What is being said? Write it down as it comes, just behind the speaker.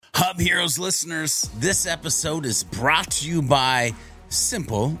Hub Heroes listeners, this episode is brought to you by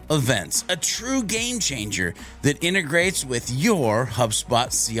Simple Events, a true game changer that integrates with your Hubspot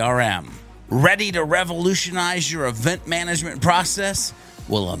CRM. Ready to revolutionize your event management process?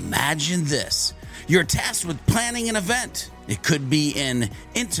 Well, imagine this. You're tasked with planning an event. It could be an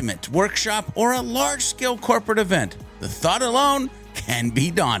intimate workshop or a large-scale corporate event. The thought alone can be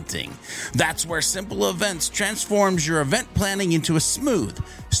daunting. That's where Simple Events transforms your event planning into a smooth,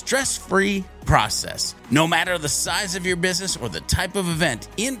 stress-free process. No matter the size of your business or the type of event,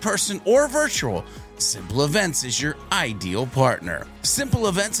 in-person or virtual, Simple Events is your ideal partner. Simple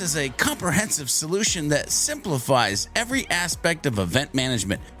Events is a comprehensive solution that simplifies every aspect of event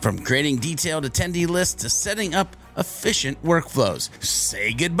management, from creating detailed attendee lists to setting up efficient workflows.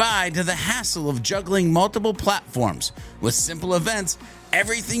 Say goodbye to the hassle of juggling multiple platforms. With Simple Events,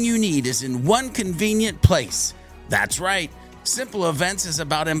 everything you need is in one convenient place. That's right. Simple Events is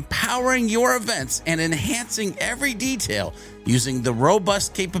about empowering your events and enhancing every detail using the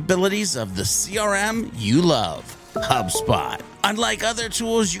robust capabilities of the CRM you love, HubSpot. Unlike other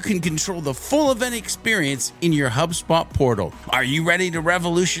tools, you can control the full event experience in your HubSpot portal. Are you ready to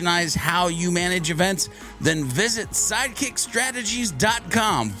revolutionize how you manage events? Then visit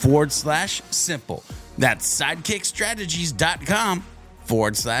sidekickstrategies.com/simple. That's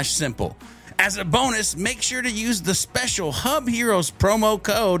sidekickstrategies.com/simple. As a bonus, make sure to use the special Hub Heroes promo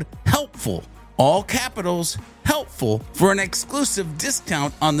code HELPFUL, all capitals, HELPFUL, for an exclusive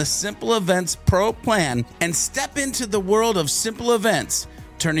discount on the Simple Events Pro plan and step into the world of Simple Events,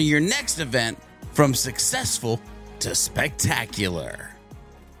 turning your next event from successful to spectacular.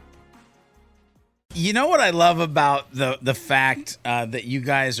 You know what I love about the fact that you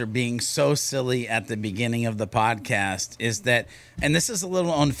guys are being so silly at the beginning of the podcast is that, and this is a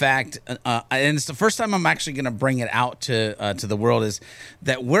little known fact, and it's the first time I'm actually going to bring it out to the world, is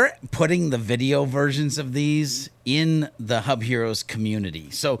that we're putting the video versions of these in the Hub Heroes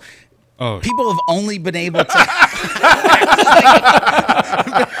community. So people have only been able to...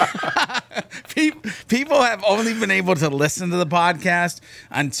 People have only been able to listen to the podcast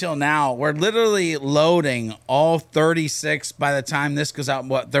until now. We're literally loading all 36, by the time this goes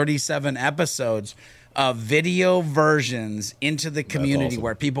out, 37 episodes of video versions into the community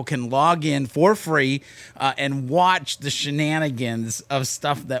where people can log in for free and watch the shenanigans of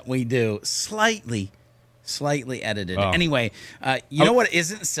stuff that we do. Slightly edited. Anyway, you know what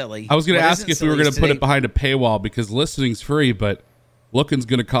isn't silly? I was going to ask if we were going to put it behind a paywall because listening's free, but looking's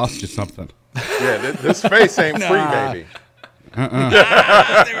going to cost you something. Yeah, this face ain't free, baby.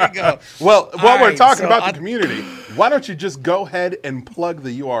 There we go. Well, while we're talking about the community, why don't you just go ahead and plug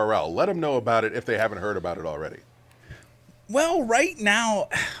the URL? Let them know about it if they haven't heard about it already. Well, right now,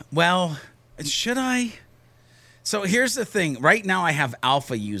 should I? So here's the thing. Right now I have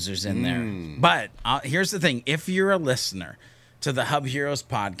alpha users in there. But here's the thing. If you're a listener to the Hub Heroes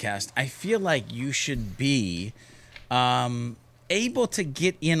podcast, I feel like you should be able to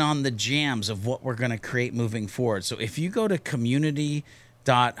get in on the jams of what we're going to create moving forward. So if you go to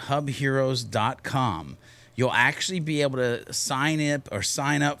community.hubheroes.com, you'll actually be able to sign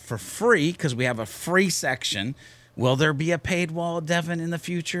up for free, because we have a free section. Will there be a paid wall, Devin, in the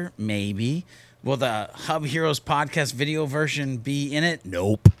future? Maybe. Will the Hub Heroes podcast video version be in it?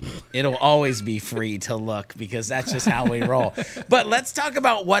 Nope. It'll always be free to look, because that's just how we roll. But let's talk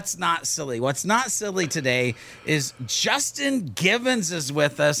about what's not silly. What's not silly today is Justin Givens is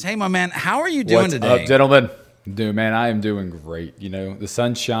with us. Hey, my man, how are you doing today? What's up, gentlemen? Dude, man, I am doing great. You know, the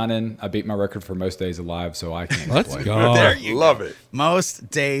sun's shining. I beat my record for most days alive, so I can't Let's complain. go. There you love it.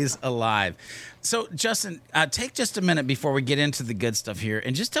 Most days alive. So, Justin, take just a minute before we get into the good stuff here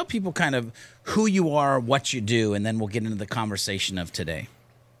and just tell people kind of who you are, what you do, and then we'll get into the conversation of today.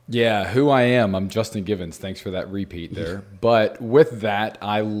 Yeah, who I am. I'm Justin Givens. Thanks for that repeat there. But with that,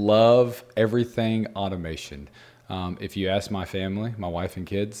 I love everything automation. If you ask my family, my wife and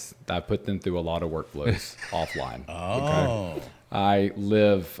kids, I put them through a lot of workflows offline. Okay? I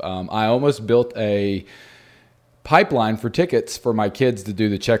almost built a pipeline for tickets for my kids to do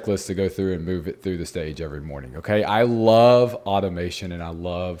the checklist to go through and move it through the stage every morning. Okay. I love automation and I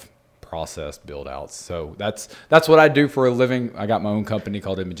love process build outs. So that's what I do for a living. I got my own company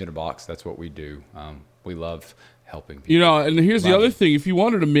called Image in a Box. That's what we do. We love helping people. You know, and here's the other thing. If you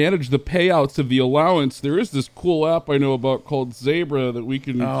wanted to manage the payouts of the allowance, there is this cool app I know about called Zebra that we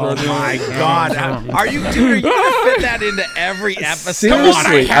can Oh my God. Are you going to fit that into every episode?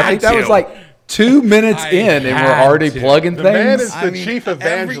 Seriously, I think that was like 2 minutes in, and we're already plugging The things. man is the chief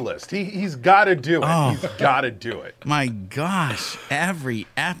evangelist. He's got to do it. He's got to do it. My gosh, every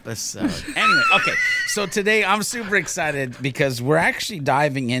episode. Anyway, okay. So today I'm super excited because we're actually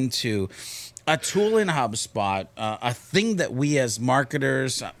diving into a tool in HubSpot, a thing that we as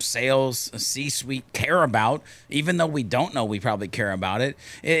marketers, sales, C-suite care about, even though we don't know we probably care about it.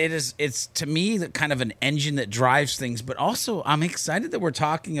 It's to me the kind of an engine that drives things, but also I'm excited that we're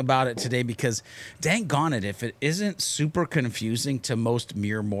talking about it today because dang on it, if it isn't super confusing to most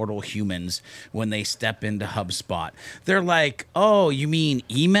mere mortal humans when they step into HubSpot. They're like, oh, you mean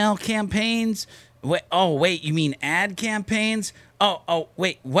email campaigns? Wait, you mean ad campaigns?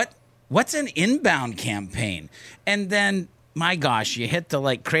 Wait, what? What's an inbound campaign? And then, my gosh, you hit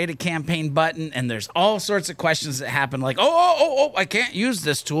the create a campaign button and there's all sorts of questions that happen like, I can't use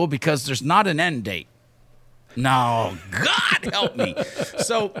this tool because there's not an end date. No, God help me.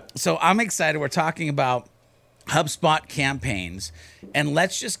 So I'm excited. We're talking about HubSpot campaigns, and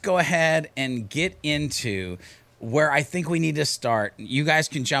let's just go ahead and get into where I think we need to start. You guys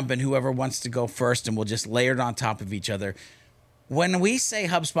can jump in, whoever wants to go first, and we'll just layer it on top of each other. When we say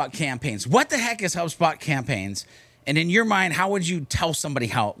HubSpot campaigns, what the heck is HubSpot campaigns? And in your mind, how would you tell somebody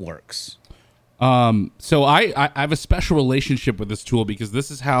how it works? So I have a special relationship with this tool because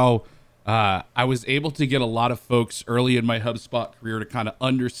this is how I was able to get a lot of folks early in my HubSpot career to kind of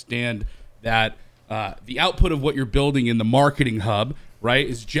understand that the output of what you're building in the marketing hub, right,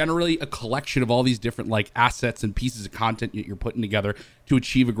 is generally a collection of all these different assets and pieces of content that you're putting together to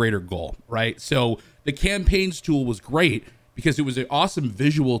achieve a greater goal, right? So the campaigns tool was great because it was an awesome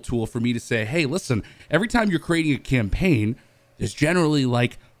visual tool for me to say, hey, listen, every time you're creating a campaign, there's generally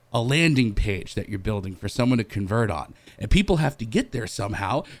a landing page that you're building for someone to convert on. And people have to get there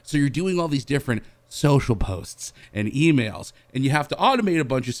somehow. So you're doing all these different social posts and emails, and you have to automate a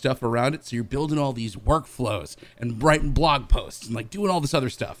bunch of stuff around it. So you're building all these workflows and writing blog posts and doing all this other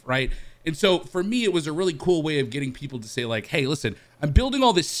stuff, right? And so for me, it was a really cool way of getting people to say hey, listen, I'm building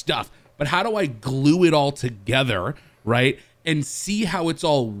all this stuff, but how do I glue it all together, right? And see how it's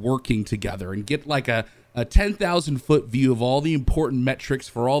all working together and get a 10,000 foot view of all the important metrics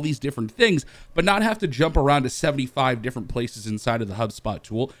for all these different things, but not have to jump around to 75 different places inside of the HubSpot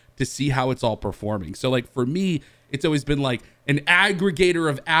tool to see how it's all performing. So for me, it's always been an aggregator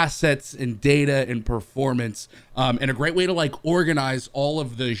of assets and data and performance, and a great way to organize all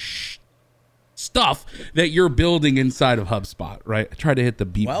of the stuff that you're building inside of HubSpot, right? I tried to hit the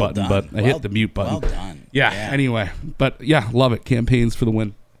beep button, but I hit the mute button. Well done. Yeah, anyway. But yeah, love it. Campaigns for the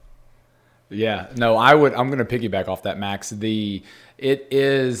win. Yeah, no, I'm going to piggyback off that, Max. It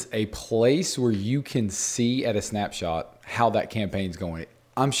is a place where you can see at a snapshot how that campaign's going.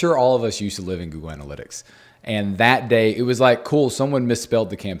 I'm sure all of us used to live in Google Analytics. And that day, it was cool, someone misspelled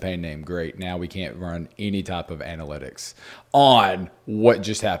the campaign name. Great. Now we can't run any type of analytics on what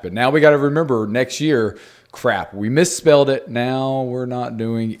just happened. Now we got to remember next year, crap, we misspelled it. Now we're not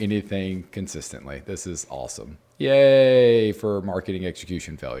doing anything consistently. This is awesome. Yay for marketing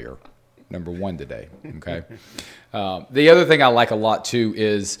execution failure. Number 1 today. Okay. The other thing I like a lot too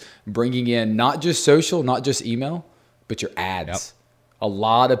is bringing in not just social, not just email, but your ads. Yep. A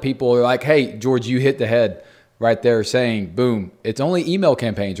lot of people are like, hey, George, you hit the head right there saying, boom, it's only email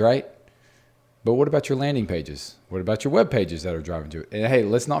campaigns, right? But what about your landing pages? What about your web pages that are driving to it? And hey,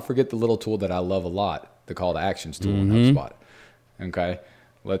 let's not forget the little tool that I love a lot, the call to actions tool in HubSpot. Okay.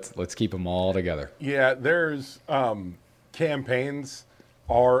 Let's keep them all together. Yeah, there's campaigns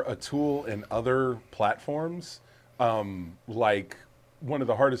are a tool in other platforms. One of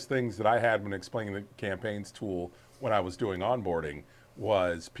the hardest things that I had when explaining the campaigns tool when I was doing onboarding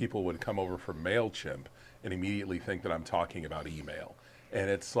was people would come over from MailChimp and immediately think that I'm talking about email. And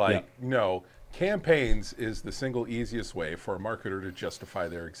it's no, campaigns is the single easiest way for a marketer to justify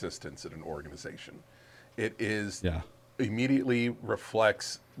their existence in an organization. It is immediately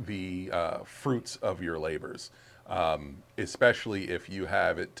reflects the fruits of your labors. Especially if you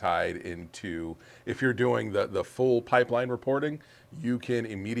have it tied into, if you're doing the full pipeline reporting, you can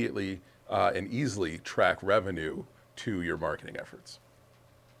immediately and easily track revenue to your marketing efforts.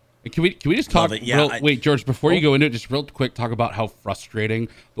 Can we just talk? Wait, George, before you go into it, just real quick, talk about how frustrating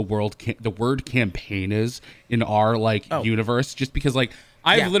the word campaign is in our universe. Just because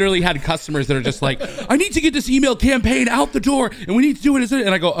I've literally had customers that are just I need to get this email campaign out the door, and we need to do it. And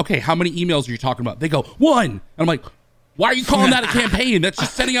I go, okay, how many emails are you talking about? They go, 1. And I'm like, why are you calling that a campaign? That's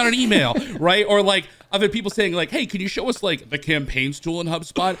just sending out an email, right? Or other people saying hey, can you show us the campaigns tool in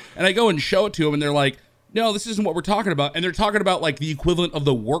HubSpot? And I go and show it to them, and they're like, no, this isn't what we're talking about. And they're talking about the equivalent of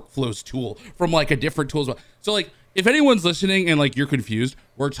the workflows tool from a different tool as well. So if anyone's listening and like you're confused,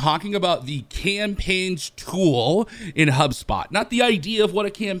 we're talking about the campaigns tool in HubSpot, not the idea of what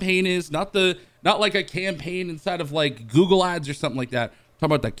a campaign is, not like a campaign inside of like Google Ads or something like that. We're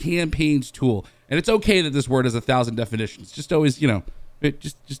talking about the campaigns tool. And it's okay that this word has 1,000 definitions. Just always,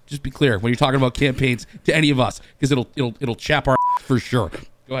 just be clear when you're talking about campaigns to any of us, because it'll chap our for sure.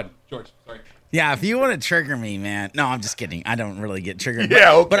 Go ahead, George. Sorry. Yeah, if you want to trigger me, man. No, I'm just kidding. I don't really get triggered.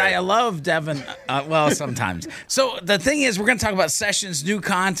 Yeah, okay. But I love Devin. Well, sometimes. So the thing is, we're going to talk about sessions, new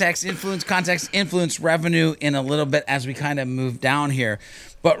context, influence revenue in a little bit as we kind of move down here.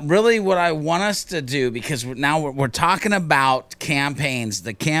 But really what I want us to do, because now we're talking about campaigns,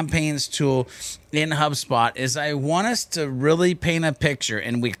 the campaigns tool in HubSpot, is I want us to really paint a picture,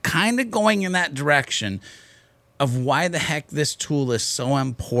 and we're kind of going in that direction of why the heck this tool is so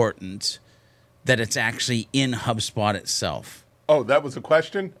important that it's actually in HubSpot itself. Oh, that was a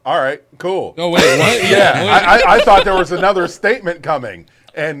question? All right, cool. Oh, wait, what? Yeah, I thought there was another statement coming.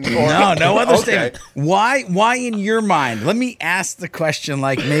 No other statement. Why in your mind? Let me ask the question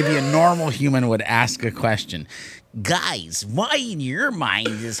like maybe a normal human would ask a question. Guys, why in your mind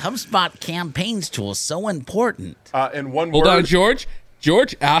is HubSpot campaigns tool so important? In one Hold word. on, George.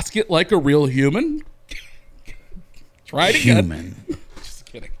 George, ask it like a real human. Try it again. Human. Just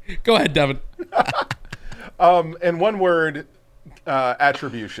kidding. Go ahead, Devin. In one word,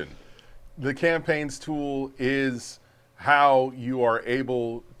 attribution. The campaigns tool is how you are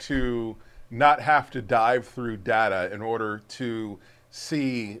able to not have to dive through data in order to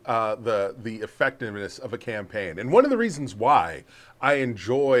see the effectiveness of a campaign. And one of the reasons why I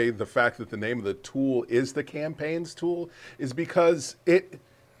enjoy the fact that the name of the tool is the campaigns tool is because it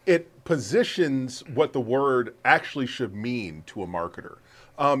positions what the word actually should mean to a marketer.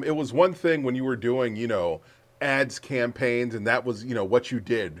 It was one thing when you were doing, ads campaigns, and that was, what you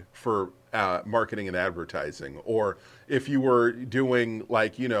did for marketing and advertising. Or if you were doing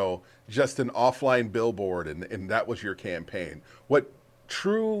just an offline billboard and that was your campaign. What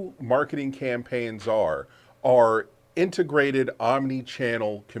true marketing campaigns are integrated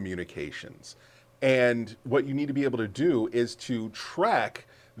omni-channel communications. And what you need to be able to do is to track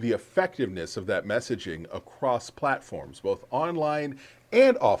the effectiveness of that messaging across platforms, both online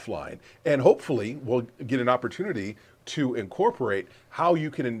and offline. And hopefully we'll get an opportunity to incorporate how you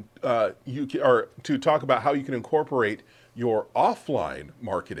can, to talk about how you can incorporate your offline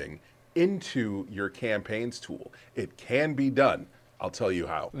marketing into your campaigns tool. It can be done. I'll tell you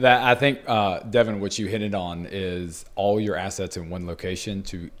how. That I think, Devin, what you hit it on is all your assets in one location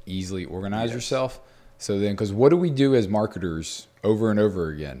to easily organize yourself. So then, because what do we do as marketers over and over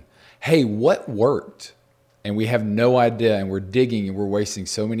again? Hey, what worked? And we have no idea, and we're digging and we're wasting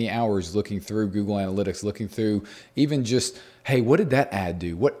so many hours looking through Google Analytics, looking through even just, hey, what did that ad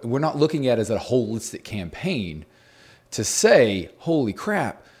do? What we're not looking at as a holistic campaign to say, holy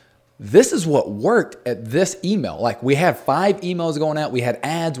crap, this is what worked at this email. Like we had 5 emails going out, we had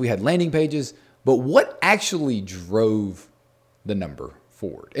ads, we had landing pages, but what actually drove the number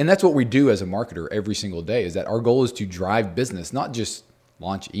forward? And that's what we do as a marketer every single day, is that our goal is to drive business, not just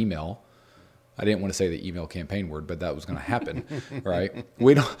launch email. I didn't want to say the email campaign word, but that was going to happen, right?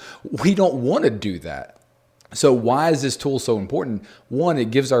 We don't want to do that. So why is this tool so important? One,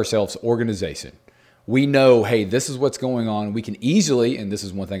 it gives ourselves organization. We know, hey, this is what's going on. We can easily, and this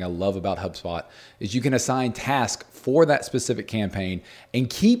is one thing I love about HubSpot, is you can assign tasks for that specific campaign and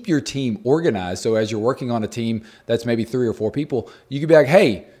keep your team organized. So as you're working on a team that's maybe 3 or 4 people, you can be like,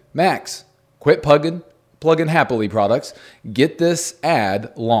 hey, Max, quit plugging Happily products. Get this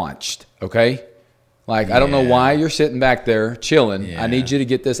ad launched, okay? Like, I don't know why you're sitting back there chilling. Yeah. I need you to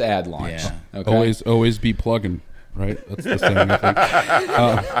get this ad launched. Yeah. Okay? Always be plugging. Right, that's the saying,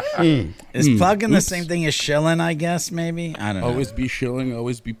 I think. Is plugging the same thing as shilling? I guess maybe. I don't know. Always be shilling.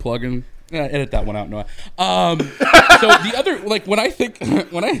 Always be plugging. Yeah, edit that one out, Noah. So the other, like when I think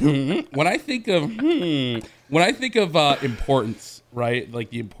of importance, right? Like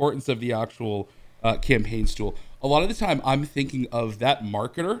the importance of the actual campaigns tool. A lot of the time, I'm thinking of that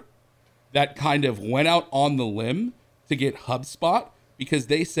marketer that kind of went out on the limb to get HubSpot, because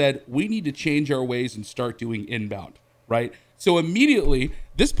they said, we need to change our ways and start doing inbound, right? So immediately,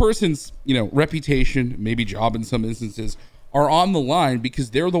 this person's, reputation, maybe job in some instances, are on the line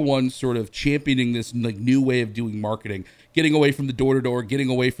because they're the ones sort of championing this like new way of doing marketing, getting away from the door-to-door, getting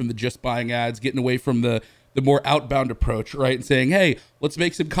away from the just buying ads, getting away from the more outbound approach, right? And saying, hey, let's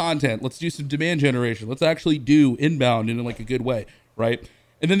make some content. Let's do some demand generation. Let's actually do inbound in like a good way, right?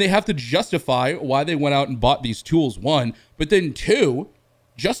 And then they have to justify why they went out and bought these tools, 1, but then 2,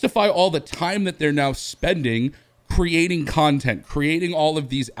 justify all the time that they're now spending creating content, creating all of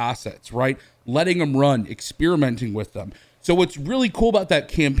these assets, right? Letting them run, experimenting with them. So what's really cool about that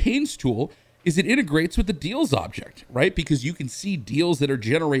campaigns tool is it integrates with the deals object, right? Because you can see deals that are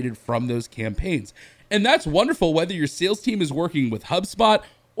generated from those campaigns. And that's wonderful whether your sales team is working with HubSpot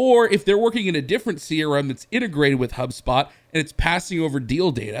or if they're working in a different CRM that's integrated with HubSpot and it's passing over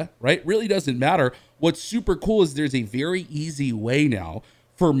deal data, right? Really doesn't matter. What's super cool is there's a very easy way now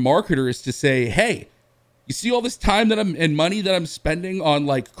for marketers to say, hey, you see all this time and money that I'm spending on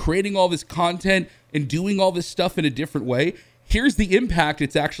like creating all this content and doing all this stuff in a different way. Here's the impact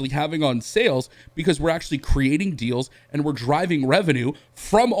it's actually having on sales because we're actually creating deals and we're driving revenue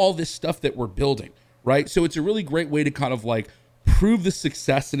from all this stuff that we're building, right? So it's a really great way to kind of like prove the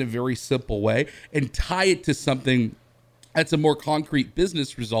success in a very simple way and tie it to something that's a more concrete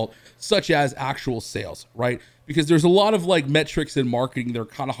business result, such as actual sales, right? Because there's a lot of like metrics in marketing that are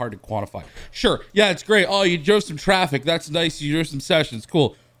kind of hard to quantify. Sure, yeah, it's great. Oh, you drove some traffic. That's nice. You drove some sessions.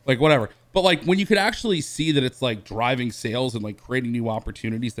 Cool. Like whatever. But like when you could actually see that it's like driving sales and like creating new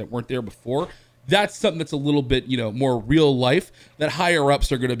opportunities that weren't there before, that's something that's a little bit, more real life that higher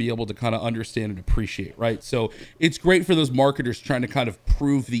ups are going to be able to kind of understand and appreciate, right? So it's great for those marketers trying to kind of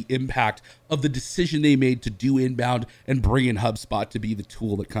prove the impact of the decision they made to do inbound and bring in HubSpot to be the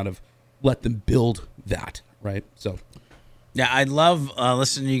tool that kind of let them build that, right? So yeah, I love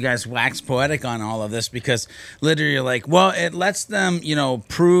listening to you guys wax poetic on all of this because literally you're like, well, it lets them,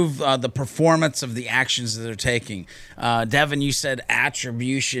 prove the performance of the actions that they're taking. Devin, you said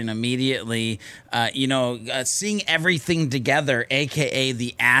attribution immediately, seeing everything together, AKA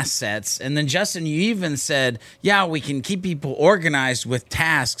the assets. And then Justin, you even said, yeah, we can keep people organized with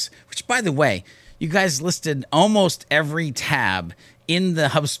tasks, which by the way, you guys listed almost every tab in the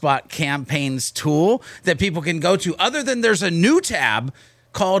HubSpot campaigns tool that people can go to, other than there's a new tab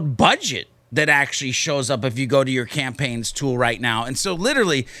called budget that actually shows up if you go to your campaigns tool right now. And so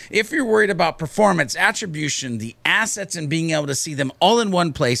literally, if you're worried about performance, attribution, the assets, and being able to see them all in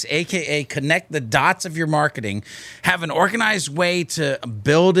one place, AKA connect the dots of your marketing, have an organized way to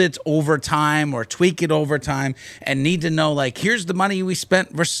build it over time or tweak it over time, and need to know like, here's the money we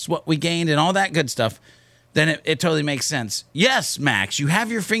spent versus what we gained and all that good stuff, then it totally makes sense. Yes, Max, you have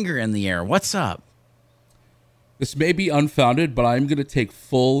your finger in the air. What's up? This may be unfounded, but I'm going to take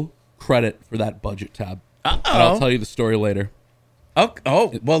full credit for that budget tab. And I'll tell you the story later.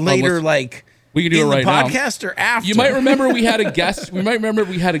 Well, later, like we can do in it right the now. podcast or after. You might remember we had a guest. We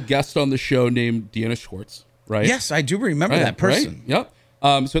had a guest on the show named Deanna Schwartz, right? Yes, I do remember that person. Right?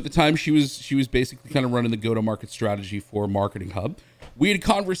 Yep. So at the time, she was basically kind of running the go-to-market strategy for Marketing Hub. We had a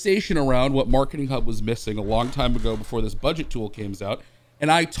conversation around what Marketing Hub was missing a long time ago before this budget tool came out. And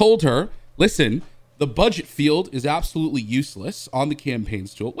I told her, listen, the budget field is absolutely useless on the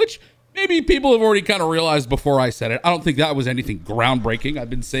campaigns tool, which maybe people have already kind of realized before I said it. I don't think that was anything groundbreaking. I've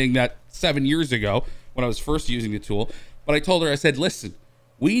been saying that 7 years ago when I was first using the tool. But I told her, I said, listen,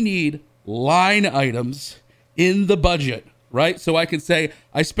 we need line items in the budget, right? So I can say,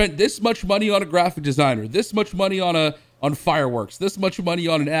 I spent this much money on a graphic designer, this much money on fireworks, this much money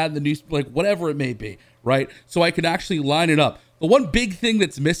on an ad in the news, like whatever it may be, right? So I can actually line it up. The one big thing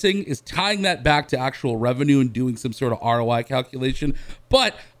that's missing is tying that back to actual revenue and doing some sort of ROI calculation.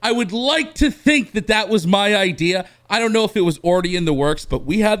 But I would like to think that that was my idea. I don't know if it was already in the works, but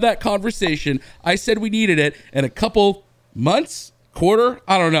we had that conversation. I said we needed it, and a couple months, quarter,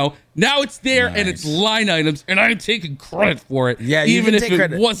 I don't know. Now it's there, and it's line items, and I'm taking credit for it. Yeah, even if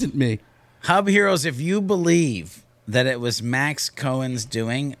it wasn't me. Hubheroes, if you believe that it was Max Cohen's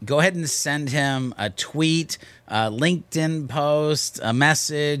doing, go ahead and send him a tweet, a LinkedIn post, a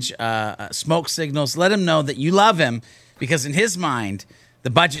message, smoke signals. Let him know that you love him, because in his mind, the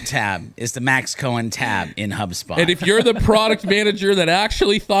budget tab is the Max Cohen tab in HubSpot. And if you're the product manager that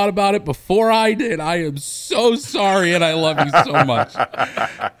actually thought about it before I did, I am so sorry, and I love you so much.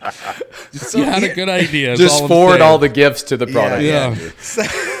 You had a good idea. Just forward all the gifts to the product manager.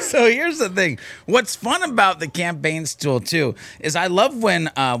 So here's the thing. What's fun about the campaigns tool too is I love when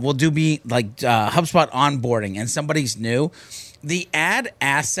we'll do HubSpot onboarding and somebody's new. The add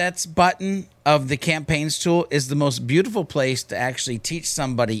assets button of the campaigns tool is the most beautiful place to actually teach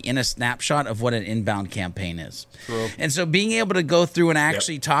somebody in a snapshot of what an inbound campaign is. True. And so being able to go through and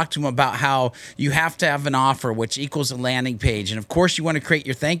actually talk to them about how you have to have an offer, which equals a landing page. And of course you want to create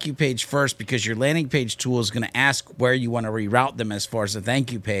your thank you page first, because your landing page tool is going to ask where you want to reroute them as far as the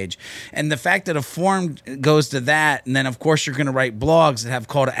thank you page. And the fact that a form goes to that, and then of course you're going to write blogs that have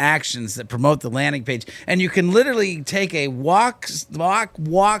call to actions that promote the landing page. And you can literally take a walk,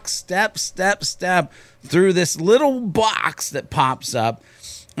 step through this little box that pops up,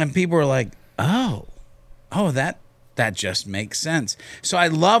 and people are like, oh, Oh, that just makes sense. So I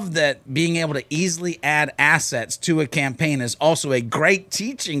love that being able to easily add assets to a campaign is also a great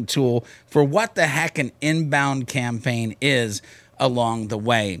teaching tool for what the heck an inbound campaign is along the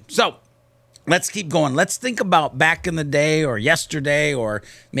way. So let's keep going. Let's think about back in the day or yesterday or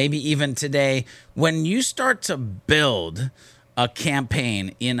maybe even today. When you start to build a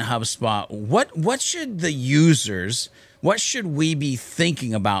campaign in HubSpot, what should the users, what should we be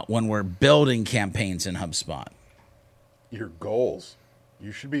thinking about when we're building campaigns in HubSpot? Your goals.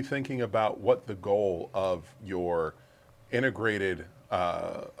 You should be thinking about what the goal of your integrated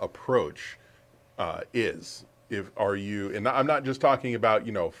approach is. And I'm not just talking about,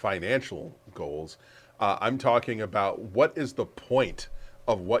 financial goals. I'm talking about what is the point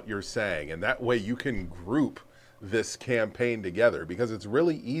of what you're saying. And that way you can group this campaign together, because it's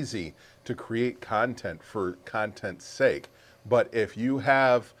really easy to create content for content's sake. But if you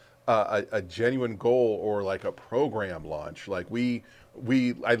have a genuine goal, or like a program launch, like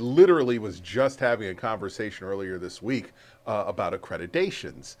I literally was just having a conversation earlier this week about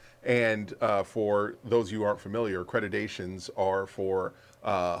accreditations. And for those of you who aren't familiar, accreditations are for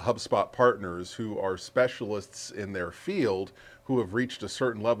HubSpot partners who are specialists in their field, who have reached a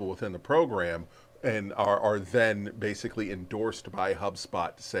certain level within the program, and are then basically endorsed by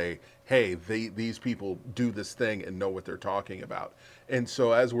HubSpot to say, hey, these people do this thing and know what they're talking about. And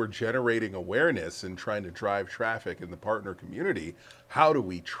so as we're generating awareness and trying to drive traffic in the partner community, how do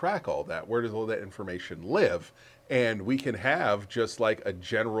we track all that? Where does all that information live? And we can have just like a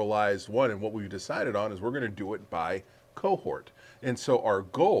generalized one. And what we've decided on is we're going to do it by cohort. And so our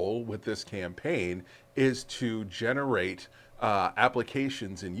goal with this campaign is to generate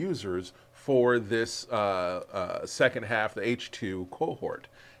applications and users for this second half, the H2 cohort.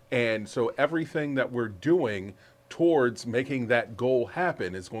 And so everything that we're doing towards making that goal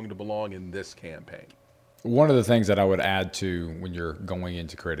happen is going to belong in this campaign. One of the things that I would add to when you're going in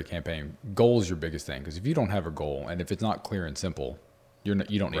to create a campaign, goal is your biggest thing. Because if you don't have a goal, and if it's not clear and simple, you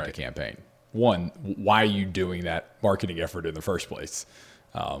don't need a campaign. One, why are you doing that marketing effort in the first place?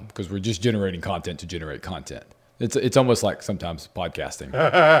 Because we're just generating content to generate content. It's almost like sometimes podcasting.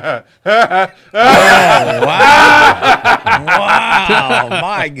 Oh, wow. Wow.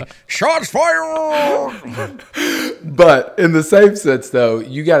 My shots fired. But in the same sense, though,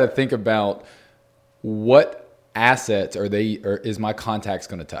 you got to think about what assets is my contacts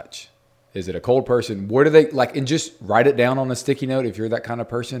going to touch? Is it a cold person? What are they like? And just write it down on a sticky note if you're that kind of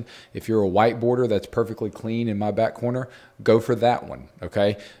person. If you're a whiteboarder that's perfectly clean in my back corner, go for that one,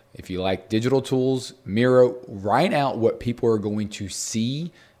 okay? If you like digital tools, Miro, write out what people are going to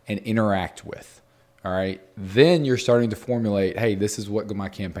see and interact with, all right? Then you're starting to formulate, hey, this is what my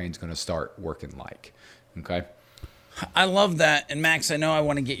campaign's going to start working like, okay? I love that. And Max, I know I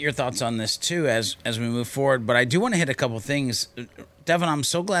want to get your thoughts on this too as we move forward, but I do want to hit a couple things. Devin, I'm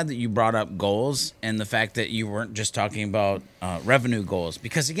so glad that you brought up goals and the fact that you weren't just talking about revenue goals.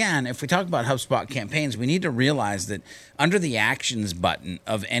 Because again, if we talk about HubSpot campaigns, we need to realize that under the actions button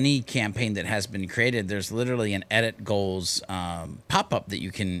of any campaign that has been created, there's literally an edit goals pop-up that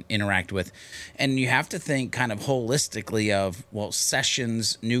you can interact with. And you have to think kind of holistically of, well,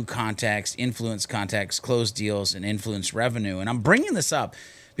 sessions, new contacts, influence contacts, close deals, and influence revenue. And I'm bringing this up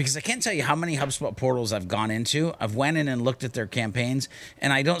because I can't tell you how many HubSpot portals I've gone into. I've went in and looked at their campaigns,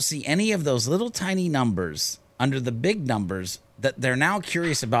 and I don't see any of those little tiny numbers under the big numbers that they're now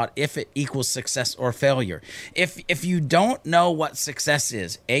curious about if it equals success or failure. If you don't know what success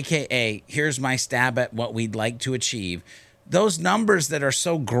is, AKA here's my stab at what we'd like to achieve, those numbers that are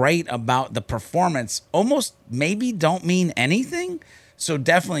so great about the performance almost maybe don't mean anything. So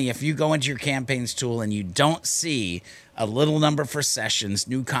definitely, if you go into your campaigns tool and you don't see a little number for sessions,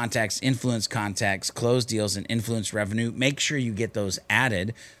 new contacts, influence contacts, closed deals, and influence revenue, make sure you get those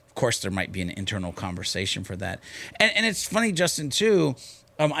added. Of course, there might be an internal conversation for that. And it's funny, Justin, too.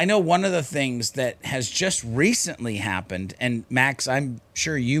 I know one of the things that has just recently happened, and Max, I'm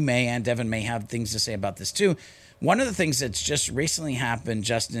sure you may and Devin may have things to say about this too. One of the things that's just recently happened,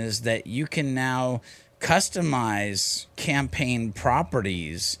 Justin, is that you can now customize campaign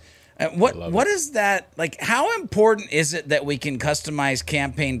properties. What is that like? How important is it that we can customize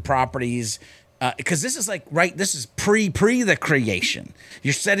campaign properties? Because this is like, right, this is pre the creation.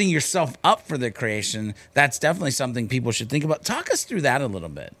 You're setting yourself up for the creation. That's definitely something people should think about. Talk us through that a little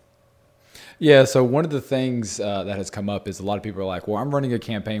bit. Yeah, so one of the things that has come up is a lot of people are like, well, I'm running a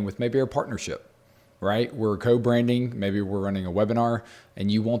campaign with maybe a partnership, right? We're co-branding, maybe we're running a webinar,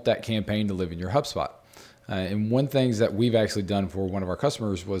 and you want that campaign to live in your HubSpot. And one things that we've actually done for one of our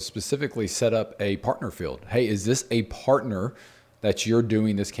customers was specifically set up a partner field. Hey, is this a partner that you're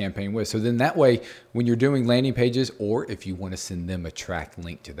doing this campaign with. So then that way, when you're doing landing pages, or if you want to send them a track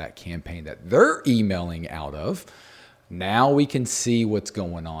link to that campaign that they're emailing out of, now we can see what's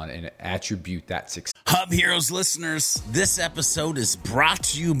going on and attribute that success. Hub Heroes listeners, this episode is brought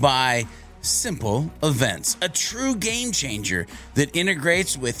to you by Simple Events, a true game changer that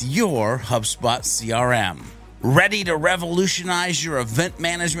integrates with your HubSpot CRM. Ready to revolutionize your event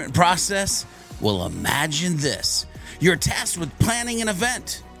management process? Well, imagine this. You're tasked with planning an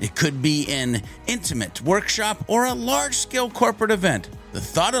event. It could be an intimate workshop or a large-scale corporate event. The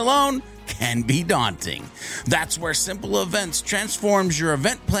thought alone can be daunting. That's where Simple Events transforms your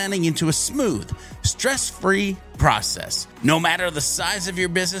event planning into a smooth, stress-free process. No matter the size of your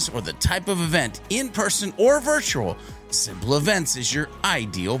business or the type of event, in person or virtual, Simple Events is your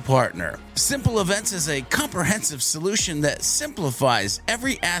ideal partner. Simple Events is a comprehensive solution that simplifies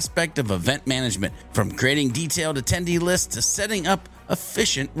every aspect of event management, from creating detailed attendee lists to setting up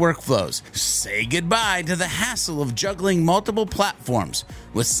efficient workflows. Say goodbye to the hassle of juggling multiple platforms.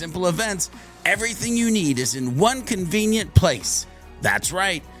 With Simple Events, everything you need is in one convenient place. That's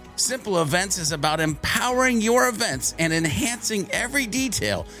right. Simple Events is about empowering your events and enhancing every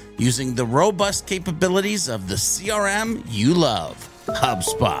detail using the robust capabilities of the CRM you love,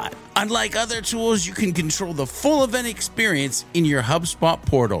 HubSpot. Unlike other tools, you can control the full event experience in your HubSpot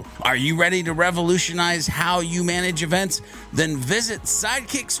portal. Are you ready to revolutionize how you manage events? Then visit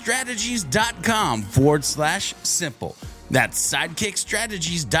sidekickstrategies.com/simple. That's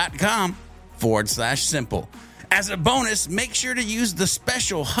sidekickstrategies.com/simple. As a bonus, make sure to use the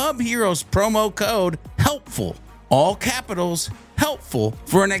special Hub Heroes promo code HELPFUL, all capitals, HELPFUL,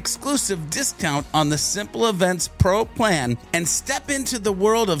 for an exclusive discount on the Simple Events Pro plan and step into the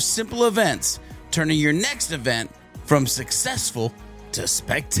world of Simple Events, turning your next event from successful to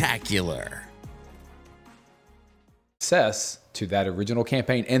spectacular. Success to that original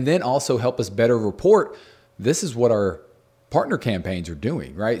campaign, and then also help us better report this is what our partner campaigns are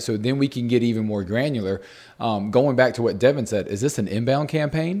doing, right? So then we can get even more granular. Going back to what Devin said, is this an inbound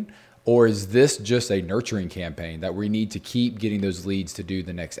campaign or is this just a nurturing campaign that we need to keep getting those leads to do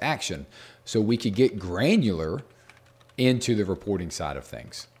the next action? So we could get granular into the reporting side of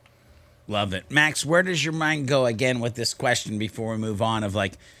things. Love it. Max, where does your mind go again with this question before we move on of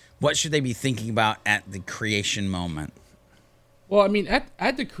like, what should they be thinking about at the creation moment? Well, I mean,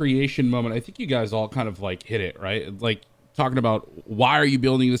 at the creation moment, I think you guys all kind of like hit it, right? Like, talking about why are you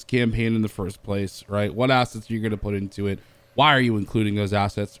building this campaign in the first place, right? What assets are you going to put into it? Why are you including those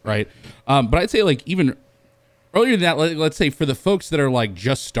assets, right? But I'd say like even earlier than that, let's say for the folks that are like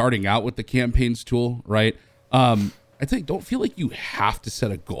just starting out with the campaigns tool, right? I'd say don't feel like you have to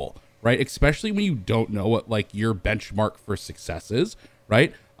set a goal, right? Especially when you don't know what like your benchmark for success is,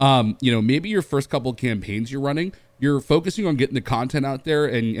 right? Maybe your first couple of campaigns you're running, you're focusing on getting the content out there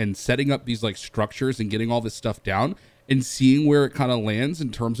and setting up these like structures and getting all this stuff down and seeing where it kind of lands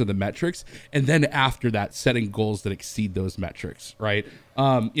in terms of the metrics. And then after that, setting goals that exceed those metrics, right?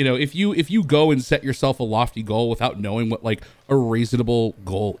 If you go and set yourself a lofty goal without knowing what like a reasonable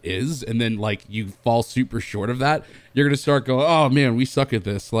goal is, and then like you fall super short of that, you're going to start going, oh man, we suck at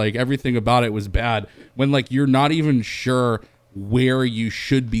this. Like everything about it was bad, when like you're not even sure where you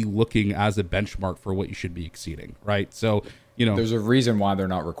should be looking as a benchmark for what you should be exceeding, right? So, there's a reason why they're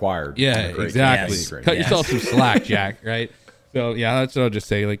not required. Yeah, exactly. Yes. Cut yourself some slack, Jack, right? So, yeah, that's what I'll just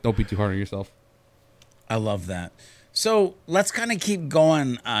say. Like, don't be too hard on yourself. I love that. So let's kind of keep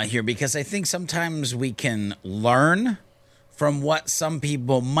going here, because I think sometimes we can learn from what some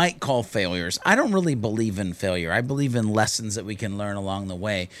people might call failures. I don't really believe in failure. I believe in lessons that we can learn along the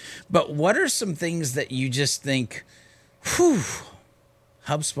way. But what are some things that you just think, whew,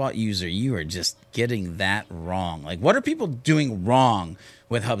 HubSpot user, you are just getting that wrong? Like, what are people doing wrong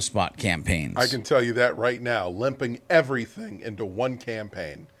with HubSpot campaigns? I can tell you that right now, lumping everything into one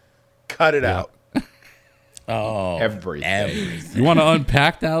campaign. Cut it out. Oh, everything. You want to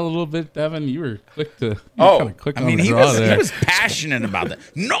unpack that a little bit, Devin? You were quick to quick I mean, on the he draw there. was passionate about that.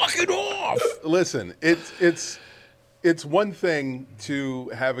 Knock it off. Listen, it's one thing to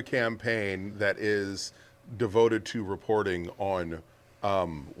have a campaign that is devoted to reporting on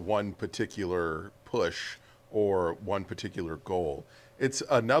one particular push or one particular goal. It's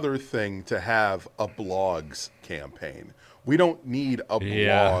another thing to have a blogs campaign. We don't need a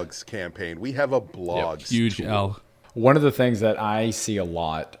blogs campaign. We have a blogs huge tool. L. One of the things that I see a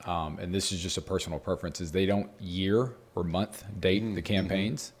lot, and this is just a personal preference, is they don't year or month date the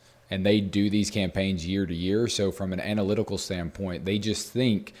campaigns. and they do these campaigns year to year. So from an analytical standpoint, they just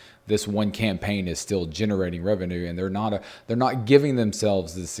think this one campaign is still generating revenue, and they're not giving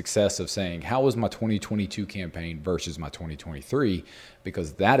themselves the success of saying, how was my 2022 campaign versus my 2023?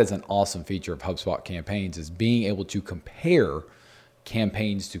 Because that is an awesome feature of HubSpot campaigns, is being able to compare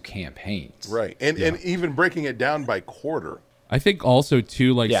campaigns to campaigns. Right. And even breaking it down by quarter. I think also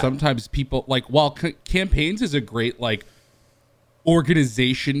too, like sometimes people like, while campaigns is a great like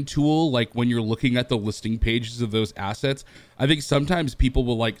organization tool, like when you're looking at the listing pages of those assets, I think sometimes people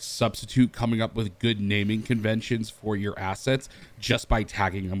will like substitute coming up with good naming conventions for your assets just by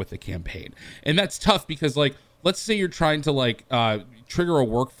tagging them with a campaign. And that's tough because, like, let's say you're trying to like trigger a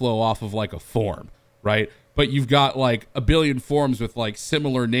workflow off of like a form, right? But you've got like a billion forms with like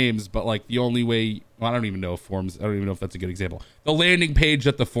similar names, but like the only way, well, I don't even know if that's a good example. The landing page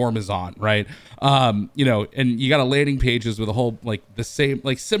that the form is on, right? And you got a landing pages with a whole like the same,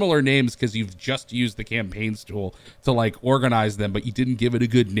 like similar names because you've just used the campaigns tool to like organize them, but you didn't give it a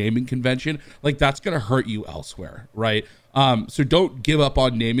good naming convention. Like that's going to hurt you elsewhere, right? So don't give up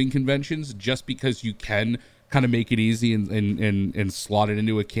on naming conventions just because you can kind of make it easy and slot it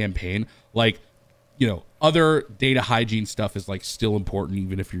into a campaign. Like, other data hygiene stuff is like still important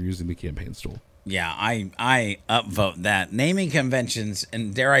even if you're using the campaigns tool. Yeah, I upvote that. Naming conventions,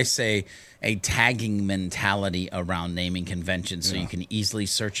 and dare I say, a tagging mentality around naming conventions so you can easily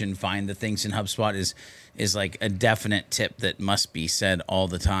search and find the things in HubSpot is like a definite tip that must be said all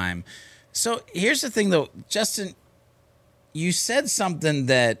the time. So here's the thing though, Justin, you said something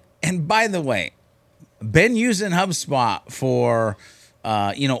that, and by the way, been using HubSpot for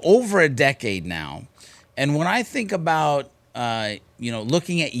over a decade now. And when I think about,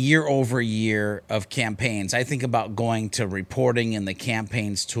 looking at year over year of campaigns, I think about going to reporting in the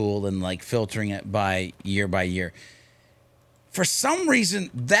campaigns tool and like filtering it by year. For some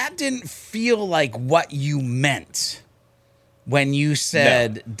reason, that didn't feel like what you meant when you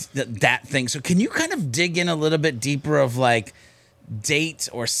said that thing. So can you kind of dig in a little bit deeper of like dates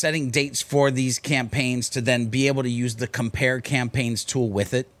or setting dates for these campaigns to then be able to use the compare campaigns tool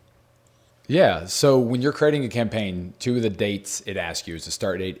with it? Yeah. So when you're creating a campaign, two of the dates it asks you is the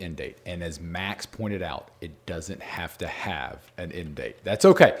start date, end date. And as Max pointed out, it doesn't have to have an end date. That's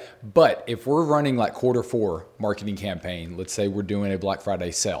okay. But if we're running like Q4 marketing campaign, let's say we're doing a Black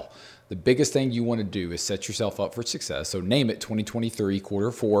Friday sale, the biggest thing you want to do is set yourself up for success. So name it 2023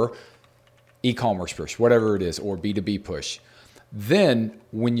 Q4 e-commerce push, whatever it is, or B2B push. Then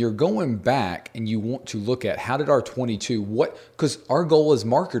when you're going back and you want to look at how did our 22, because our goal as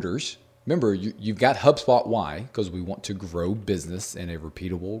marketers, remember, you've got HubSpot why? Because we want to grow business in a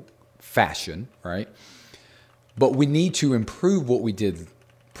repeatable fashion, right? But we need to improve what we did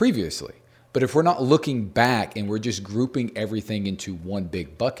previously. But if we're not looking back and we're just grouping everything into one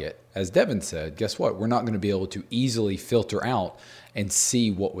big bucket, as Devin said, guess what? We're not going to be able to easily filter out and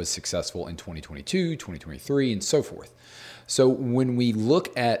see what was successful in 2022, 2023, and so forth. So when we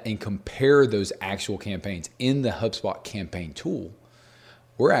look at and compare those actual campaigns in the HubSpot campaign tool,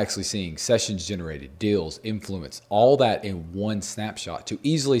 we're actually seeing sessions generated, deals, influence, all that in one snapshot to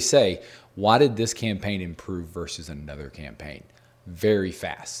easily say, why did this campaign improve versus another campaign? Very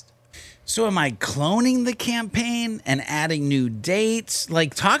fast. So am I cloning the campaign and adding new dates?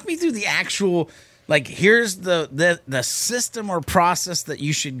 Like, talk me through the actual, like, here's the system or process that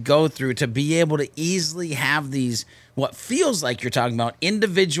you should go through to be able to easily have these, what feels like you're talking about,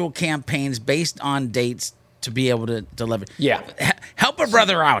 individual campaigns based on dates to be able to deliver. Yeah. Help a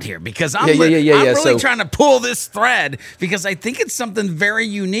brother out here because I'm really trying to pull this thread because I think it's something very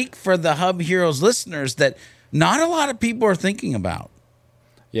unique for the Hubheroes listeners that not a lot of people are thinking about.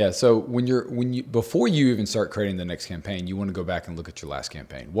 Yeah, so when you before you even start creating the next campaign, you want to go back and look at your last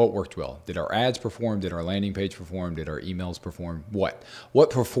campaign. What worked well? Did our ads perform? Did our landing page perform? Did our emails perform? What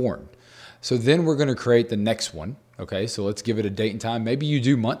performed? So then we're going to create the next one. Okay, so let's give it a date and time. Maybe you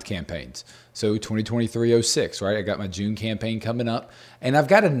do month campaigns. So 2023-06, right? I got my June campaign coming up, and I've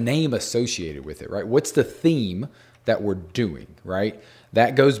got a name associated with it, right? What's the theme that we're doing, right?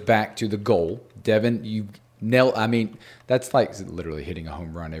 That goes back to the goal. Devin, you nailed. I mean, that's like literally hitting a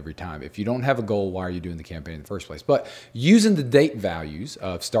home run every time. If you don't have a goal, why are you doing the campaign in the first place? But using the date values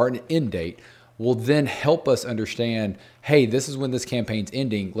of start and end date will then help us understand, hey, this is when this campaign's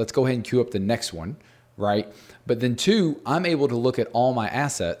ending. Let's go ahead and queue up the next one, right? But then two, I'm able to look at all my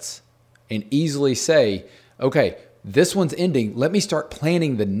assets and easily say, okay, this one's ending. Let me start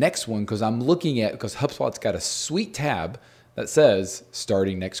planning the next one because HubSpot's got a sweet tab that says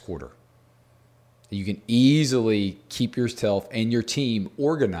starting next quarter. You can easily keep yourself and your team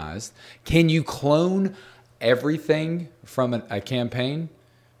organized. Can you clone everything from a campaign?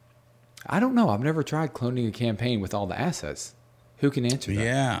 I don't know. I've never tried cloning a campaign with all the assets. Who can answer that?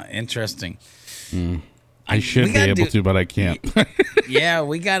 Yeah, interesting. I should be able to, but I can't. Yeah,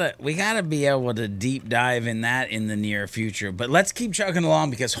 we gotta be able to deep dive in that in the near future. But let's keep chugging along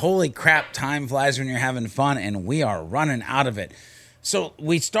because holy crap, time flies when you're having fun, and we are running out of it. So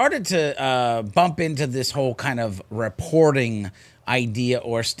we started to bump into this whole kind of reporting idea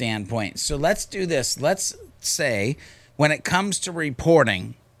or standpoint. So let's do this. Let's say when it comes to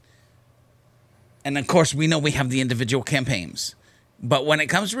reporting, and of course we know we have the individual campaigns, but when it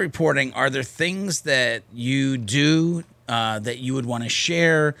comes to reporting, are there things that you do that you would want to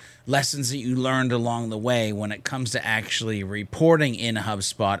share, lessons that you learned along the way when it comes to actually reporting in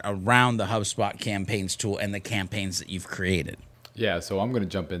HubSpot around the HubSpot campaigns tool and the campaigns that you've created? Yeah, so I'm going to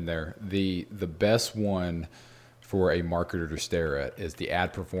jump in there. The best one for a marketer to stare at is the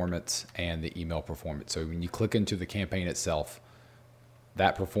ad performance and the email performance. So when you click into the campaign itself,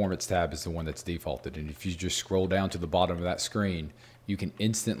 that performance tab is the one that's defaulted. And if you just scroll down to the bottom of that screen, you can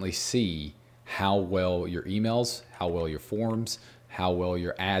instantly see how well your emails, how well your forms, how well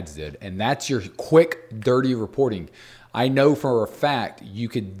your ads did. And that's your quick, dirty reporting. I know for a fact you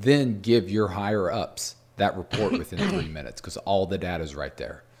could then give your higher ups that report within 3 minutes because all the data is right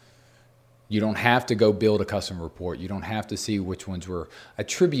there. You don't have to go build a custom report. You don't have to see which ones were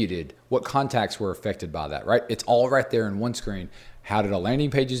attributed, what contacts were affected by that, right? It's all right there in one screen. How did our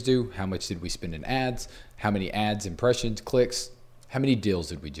landing pages do? How much did we spend in ads? How many ads, impressions, clicks? How many deals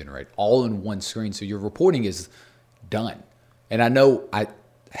did we generate? All in one screen. So your reporting is done. And I know I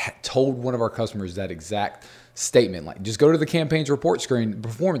told one of our customers that exact statement, like just go to the campaigns report screen,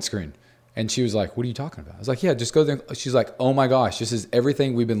 performance screen. And she was like, what are you talking about? I was like, yeah, just go there. She's like, oh my gosh, this is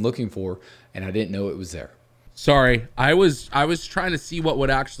everything we've been looking for. And I didn't know it was there. Sorry, I was trying to see what would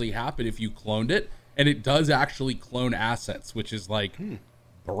actually happen if you cloned it. And it does actually clone assets, which is like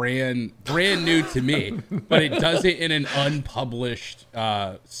brand new to me. But it does it in an unpublished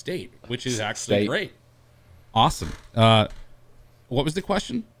state, which is actually great. Awesome. What was the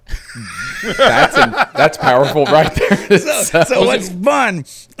question? That's powerful right there. So what's fun?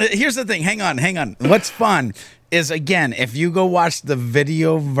 Here's the thing. Hang on. What's fun is, again, if you go watch the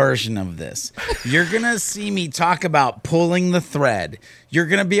video version of this, you're going to see me talk about pulling the thread. You're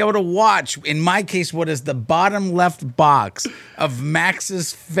going to be able to watch, in my case, what is the bottom left box of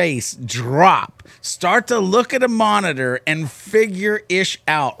Max's face drop, start to look at a monitor and figure ish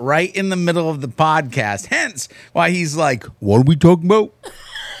out right in the middle of the podcast. Hence why he's like, what are we talking about?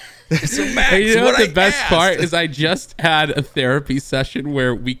 So Max, you know what the best part is? I just had a therapy session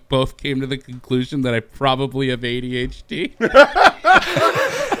where we both came to the conclusion that I probably have ADHD.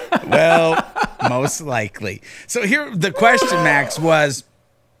 Well, most likely. So here, the question, Max, was,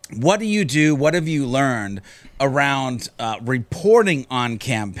 what do you do? What have you learned around reporting on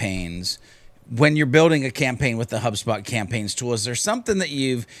campaigns when you're building a campaign with the HubSpot campaigns tool? Is there something that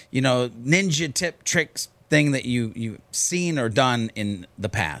you've, ninja tip tricks thing that you've seen or done in the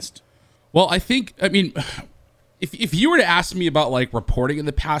past? Well, if you were to ask me about like reporting in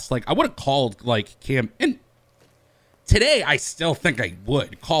the past, like I would have called like and today I still think I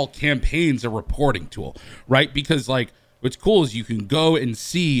would call campaigns a reporting tool, right? Because like what's cool is you can go and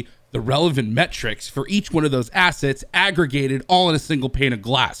see the relevant metrics for each one of those assets aggregated all in a single pane of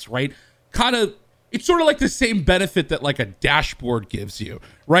glass, right? It's sort of like the same benefit that like a dashboard gives you,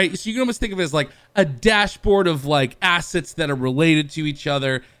 right? So you can almost think of it as like a dashboard of like assets that are related to each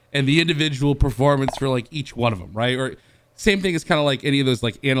other and the individual performance for like each one of them, right? Or same thing as kind of like any of those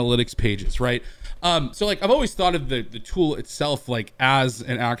like analytics pages, right? So like I've always thought of the tool itself like as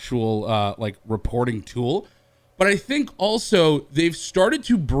an actual like reporting tool. But I think also they've started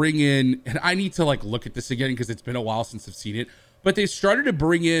to bring in, and I need to like look at this again because it's been a while since I've seen it, but they started to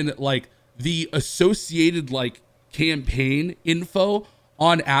bring in like the associated like campaign info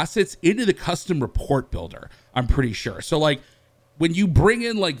on assets into the custom report builder, I'm pretty sure. So like when you bring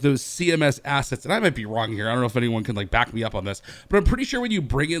in like those CMS assets, and I might be wrong here, I don't know if anyone can like back me up on this, but I'm pretty sure when you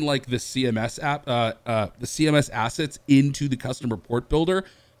bring in like the CMS app, the CMS assets into the custom report builder,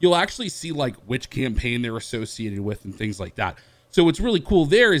 you'll actually see like which campaign they're associated with and things like that. So what's really cool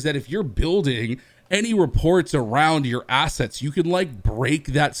there is that if you're building any reports around your assets, you can like break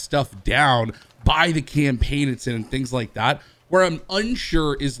that stuff down by the campaign it's in and things like that. Where I'm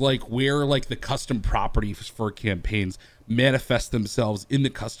unsure is like where like the custom properties for campaigns manifest themselves in the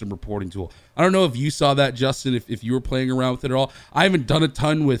custom reporting tool. I don't know if you saw that, Justin, if you were playing around with it at all. I haven't done a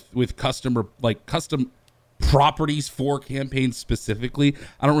ton with custom properties for campaigns specifically.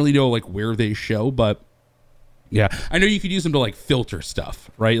 I don't really know like where they show, but yeah, I know you could use them to like filter stuff,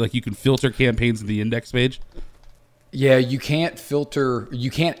 right? Like you can filter campaigns in the index page. Yeah, you can't filter. You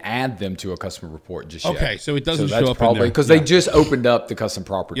can't add them to a customer report just yet. Okay, so it doesn't that's show up probably in there. because they just opened up the custom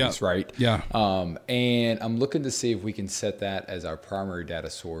properties, Yeah. right? Yeah. And I'm looking to see if we can set that as our primary data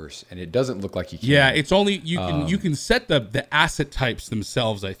source, and it doesn't look like you can. Yeah, it's only you can set the asset types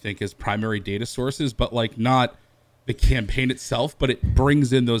themselves, I think, as primary data sources, but like not the campaign itself, but it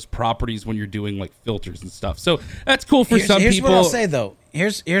brings in those properties when you're doing like filters and stuff. So that's cool for some here's people. What I'll say though.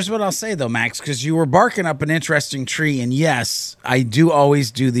 Here's what I'll say though, Max, because you were barking up an interesting tree, and yes, I do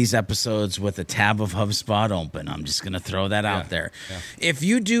always do these episodes with a tab of HubSpot open. I'm just gonna throw that out there. Yeah. If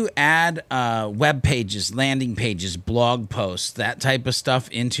you do add web pages, landing pages, blog posts, that type of stuff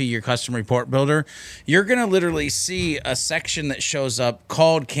into your custom report builder, you're gonna literally see a section that shows up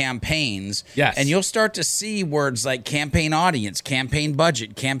called campaigns. Yes. And you'll start to see words like campaign audience, campaign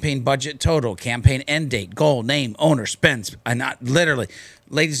budget total, campaign end date, goal, name, owner, spends, and not literally.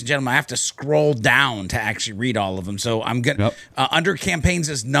 Ladies and gentlemen, I have to scroll down to actually read all of them. So I'm going to, under campaigns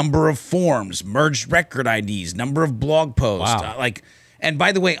is number of forms, merged record IDs, number of blog posts. Wow. And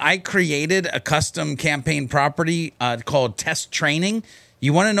by the way, I created a custom campaign property called test training.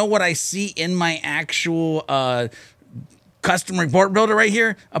 You want to know what I see in my actual custom report builder right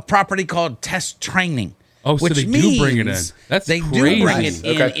here? A property called test training. Oh, so they do bring it in. That's they crazy. do bring it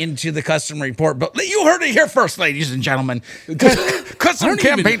in into the custom report. But you heard it here first, ladies and gentlemen. Custom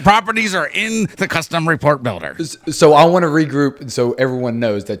campaign properties are in the custom report builder. So I want to regroup so everyone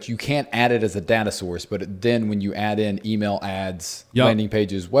knows that you can't add it as a data source, but then when you add in email ads, landing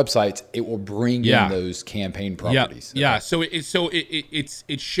pages, websites, it will bring in those campaign properties. Yeah. So it's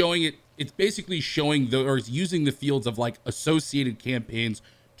showing it. It's basically showing or it's using the fields of like associated campaigns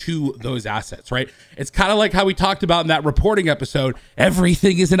to those assets, right? It's kind of like how we talked about in that reporting episode.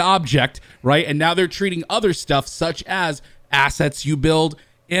 Everything is an object, right? And now they're treating other stuff such as assets you build,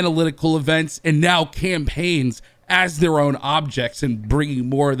 analytical events, and now campaigns as their own objects and bringing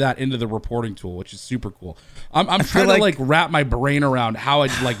more of that into the reporting tool, which is super cool. I'm trying to like wrap my brain around how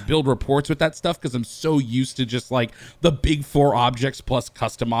I'd like build reports with that stuff because I'm so used to just like the big four objects plus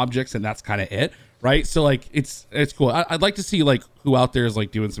custom objects, and that's kind of it. Right. So like it's cool. I'd like to see like who out there is like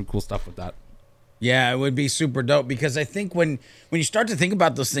doing some cool stuff with that. Yeah, it would be super dope because I think when you start to think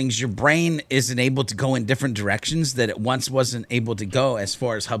about those things, your brain isn't able to go in different directions that it once wasn't able to go as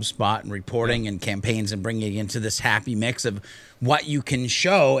far as HubSpot and reporting and campaigns and bringing it into this happy mix of what you can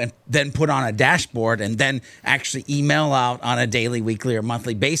show and then put on a dashboard and then actually email out on a daily, weekly, or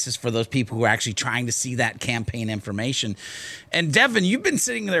monthly basis for those people who are actually trying to see that campaign information. And Devin, you've been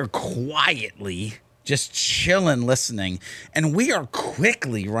sitting there quietly just chilling, listening, and we are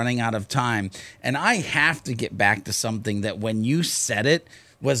quickly running out of time. And I have to get back to something that when you said it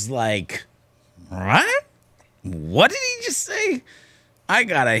was like, what? What did he just say? I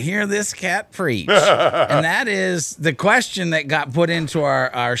gotta hear this cat preach. And that is the question that got put into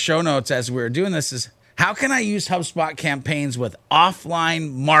our show notes as we were doing this is, how can I use HubSpot campaigns with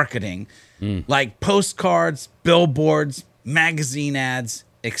offline marketing, like postcards, billboards, magazine ads,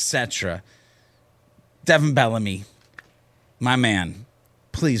 etc.? Devin Bellamy, my man,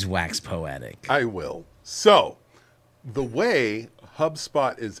 please wax poetic. I will. So, the way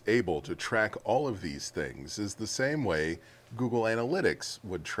HubSpot is able to track all of these things is the same way Google Analytics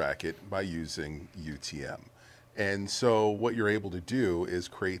would track it by using UTM. And so what you're able to do is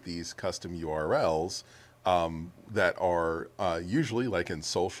create these custom URLs that are usually, like in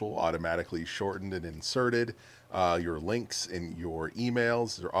social, automatically shortened and inserted. Your links in your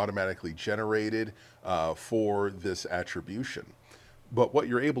emails are automatically generated for this attribution. But what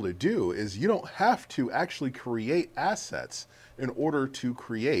you're able to do is you don't have to actually create assets in order to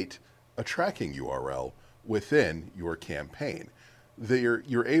create a tracking URL within your campaign.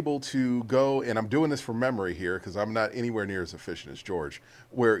 You're able to go, and I'm doing this from memory here because I'm not anywhere near as efficient as George,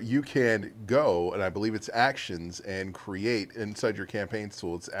 where you can go, and I believe it's actions, and create inside your campaigns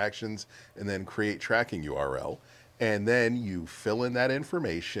tool, it's actions, and then create tracking URL. And then you fill in that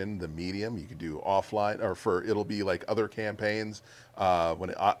information, the medium, you can do offline, or it'll be like other campaigns. When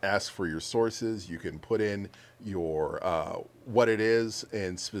it asks for your sources, you can put in your what it is,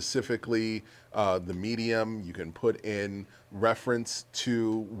 and specifically the medium. You can put in reference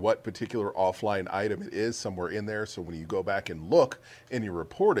to what particular offline item it is somewhere in there. So when you go back and look in your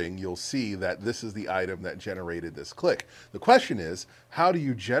reporting, you'll see that this is the item that generated this click. The question is, how do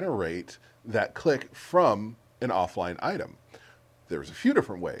you generate that click from an offline item? There's a few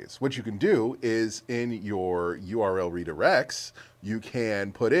different ways. What you can do is in your URL redirects, you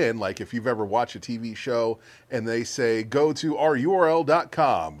can put in, like if you've ever watched a TV show and they say, go to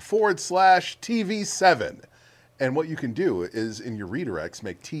oururl.com/TV7. And what you can do is in your redirects,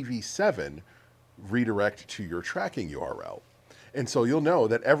 make TV7 redirect to your tracking URL. And so you'll know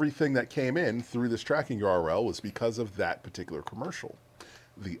that everything that came in through this tracking URL was because of that particular commercial.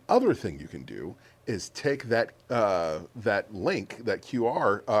 The other thing you can do is take that link, that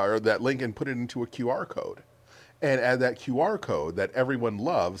QR, or that link, and put it into a QR code, and add that QR code that everyone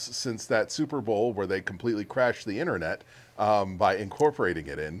loves since that Super Bowl where they completely crashed the internet by incorporating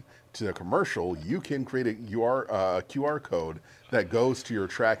it in to the commercial. You can create a QR code that goes to your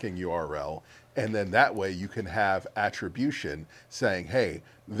tracking URL. And then that way you can have attribution saying, hey,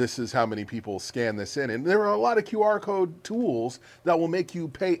 this is how many people scan this in. And there are a lot of QR code tools that will make you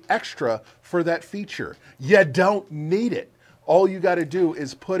pay extra for that feature. You don't need it. All you got to do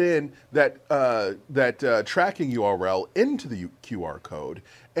is put in that tracking URL into the QR code,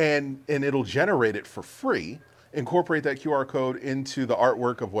 and it'll generate it for free. Incorporate that QR code into the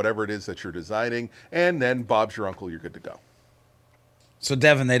artwork of whatever it is that you're designing, and then Bob's your uncle, you're good to go. So,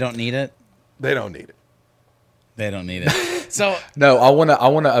 Devin, they don't need it? They don't need it. They don't need it. So no, I wanna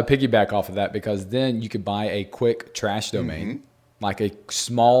piggyback off of that, because then you could buy a quick trash domain, like a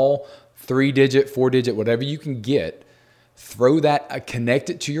small 3-digit, 4-digit, whatever you can get. Throw that, connect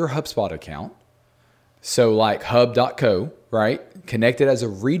it to your HubSpot account. So like hub.co, right? Connect it as a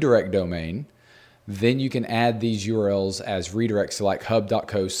redirect domain. Then you can add these URLs as redirects to like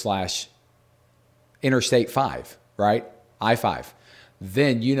hub.co/Interstate 5, right? I-5.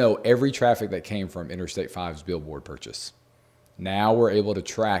 Then you know every traffic that came from Interstate 5's billboard purchase. Now we're able to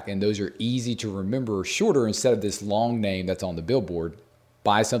track, and those are easy to remember, shorter instead of this long name that's on the billboard.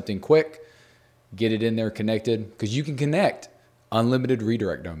 Buy something quick, get it in there connected, because you can connect unlimited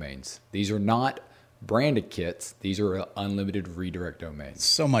redirect domains. These are not branded kits. These are unlimited redirect domains.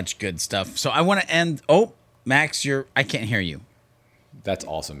 So much good stuff. So I want to end. Oh, Max, I can't hear you. That's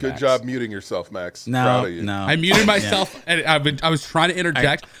awesome. Good Max. job muting yourself, Max. No, Proud of you. no. I muted myself, and I was trying to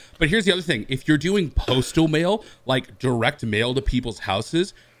interject. But here's the other thing. If you're doing postal mail, like direct mail to people's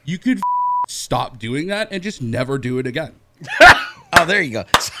houses, you could stop doing that and just never do it again. Oh, there you go.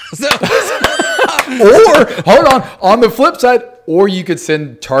 Or, hold on the flip side, or you could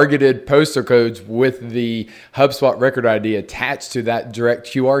send targeted postal codes with the HubSpot record ID attached to that direct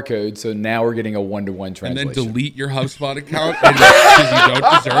QR code. So now we're getting a one-to-one translation. And then delete your HubSpot account because you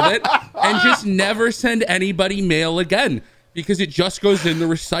don't deserve it. And just never send anybody mail again, because it just goes in the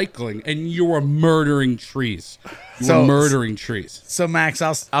recycling, and you are murdering trees. Murdering trees. So Max,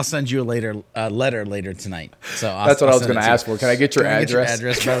 I'll send you a letter later tonight. So that's what I was going to ask for. Can I get your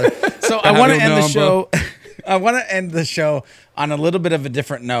address? Brother? So I want to end the show. I want to end the show on a little bit of a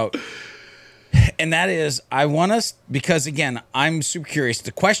different note. And that is, I want us, because again, I'm super curious.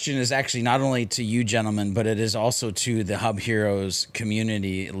 The question is actually not only to you gentlemen, but it is also to the Hubheroes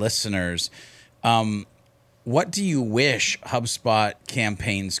community listeners. What do you wish HubSpot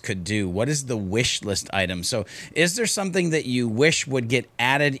campaigns could do? What is the wish list item? So is there something that you wish would get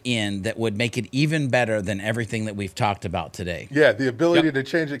added in that would make it even better than everything that we've talked about today? Yeah, the ability to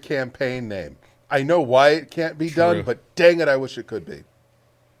change a campaign name. I know why it can't be done, but dang it, I wish it could be.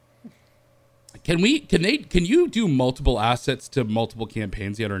 Can you do multiple assets to multiple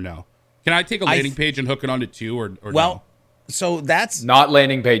campaigns yet, or no? Can I take a landing page and hook it onto two, or no? So that's not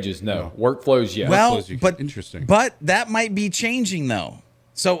landing pages. No workflows. Yes. Well, but interesting. But that might be changing though.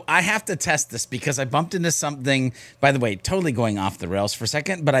 So I have to test this because I bumped into something. By the way, totally going off the rails for a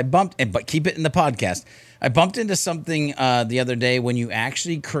second, but but keep it in the podcast. I bumped into something the other day when you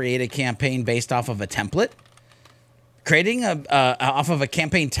actually create a campaign based off of a template. Creating off of a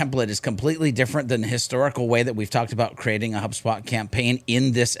campaign template is completely different than the historical way that we've talked about creating a HubSpot campaign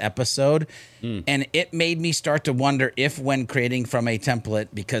in this episode. And it made me start to wonder if when creating from a template,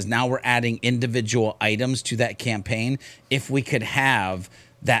 because now we're adding individual items to that campaign, if we could have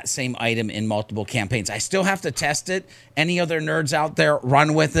that same item in multiple campaigns. I still have to test it. Any other nerds out there,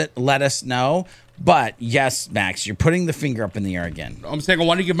 run with it. Let us know. But yes, Max, you're putting the finger up in the air again. I'm saying I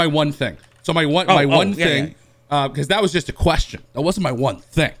want to give my one thing. So my one thing... Yeah. Because that was just a question. That wasn't my one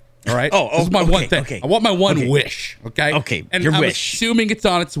thing. All right. This is my one thing. Okay. I want my one wish. Okay. Okay. And your I'm wish. assuming it's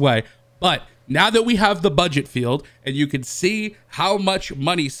on its way. But now that we have the budget field and you can see how much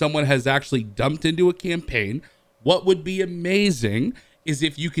money someone has actually dumped into a campaign, what would be amazing is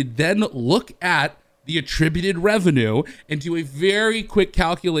if you could then look at the attributed revenue and do a very quick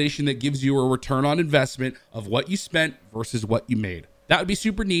calculation that gives you a return on investment of what you spent versus what you made. That would be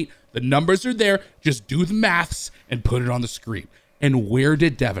super neat. The numbers are there. Just do the maths and put it on the screen. And where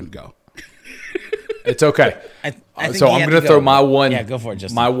did Devin go? It's okay. So I'm going to throw my one. Yeah, go for it,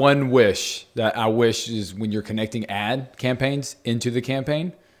 Justin. My one wish that I wish is when you're connecting ad campaigns into the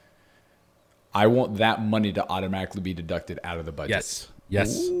campaign, I want that money to automatically be deducted out of the budget. Yes.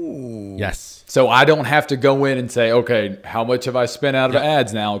 Yes. Ooh. Yes. So I don't have to go in and say, okay, how much have I spent out of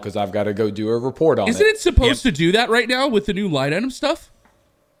ads now? Because I've got to go do a report on Isn't it supposed to do that right now with the new line item stuff?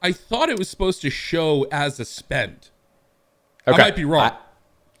 I thought it was supposed to show as a spend. Okay. I might be wrong.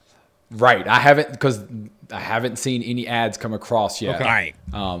 Right. I haven't seen any ads come across yet. Okay. Right.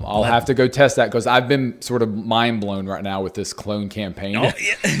 I'll have to go test that because I've been sort of mind blown right now with this clone campaign. Oh,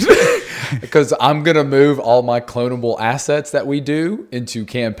 yeah. Because I'm going to move all my clonable assets that we do into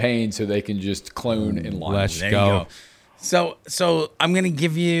campaigns so they can just clone and launch. Let's There you go. So I'm going to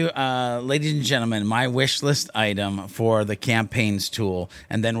give you, ladies and gentlemen, my wish list item for the campaigns tool,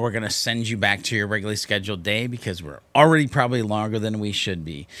 and then we're going to send you back to your regularly scheduled day because we're already probably longer than we should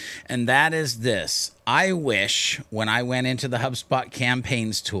be. And that is this. I wish when I went into the HubSpot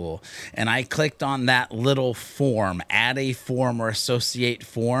campaigns tool and I clicked on that little form, add a form or associate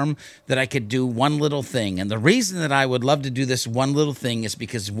form, that I could do one little thing. And the reason that I would love to do this one little thing is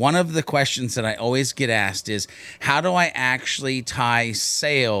because one of the questions that I always get asked is, how do I actually tie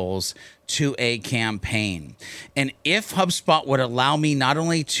sales to a campaign? And if HubSpot would allow me not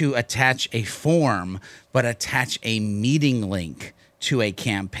only to attach a form, but attach a meeting link to a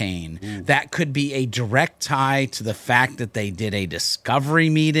campaign, that could be a direct tie to the fact that they did a discovery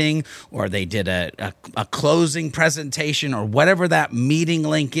meeting or they did a closing presentation or whatever that meeting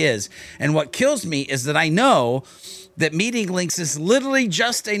link is. And what kills me is that I know that meeting links is literally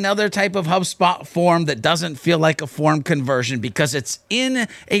just another type of HubSpot form that doesn't feel like a form conversion because it's in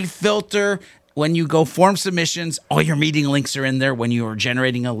a filter. When you go form submissions, all your meeting links are in there when you are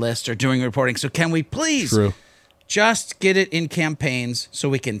generating a list or doing reporting. So can we please just get it in campaigns so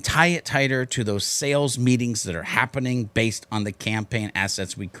we can tie it tighter to those sales meetings that are happening based on the campaign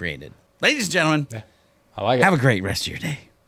assets we created? Ladies and gentlemen, I like it. have a great rest of your day.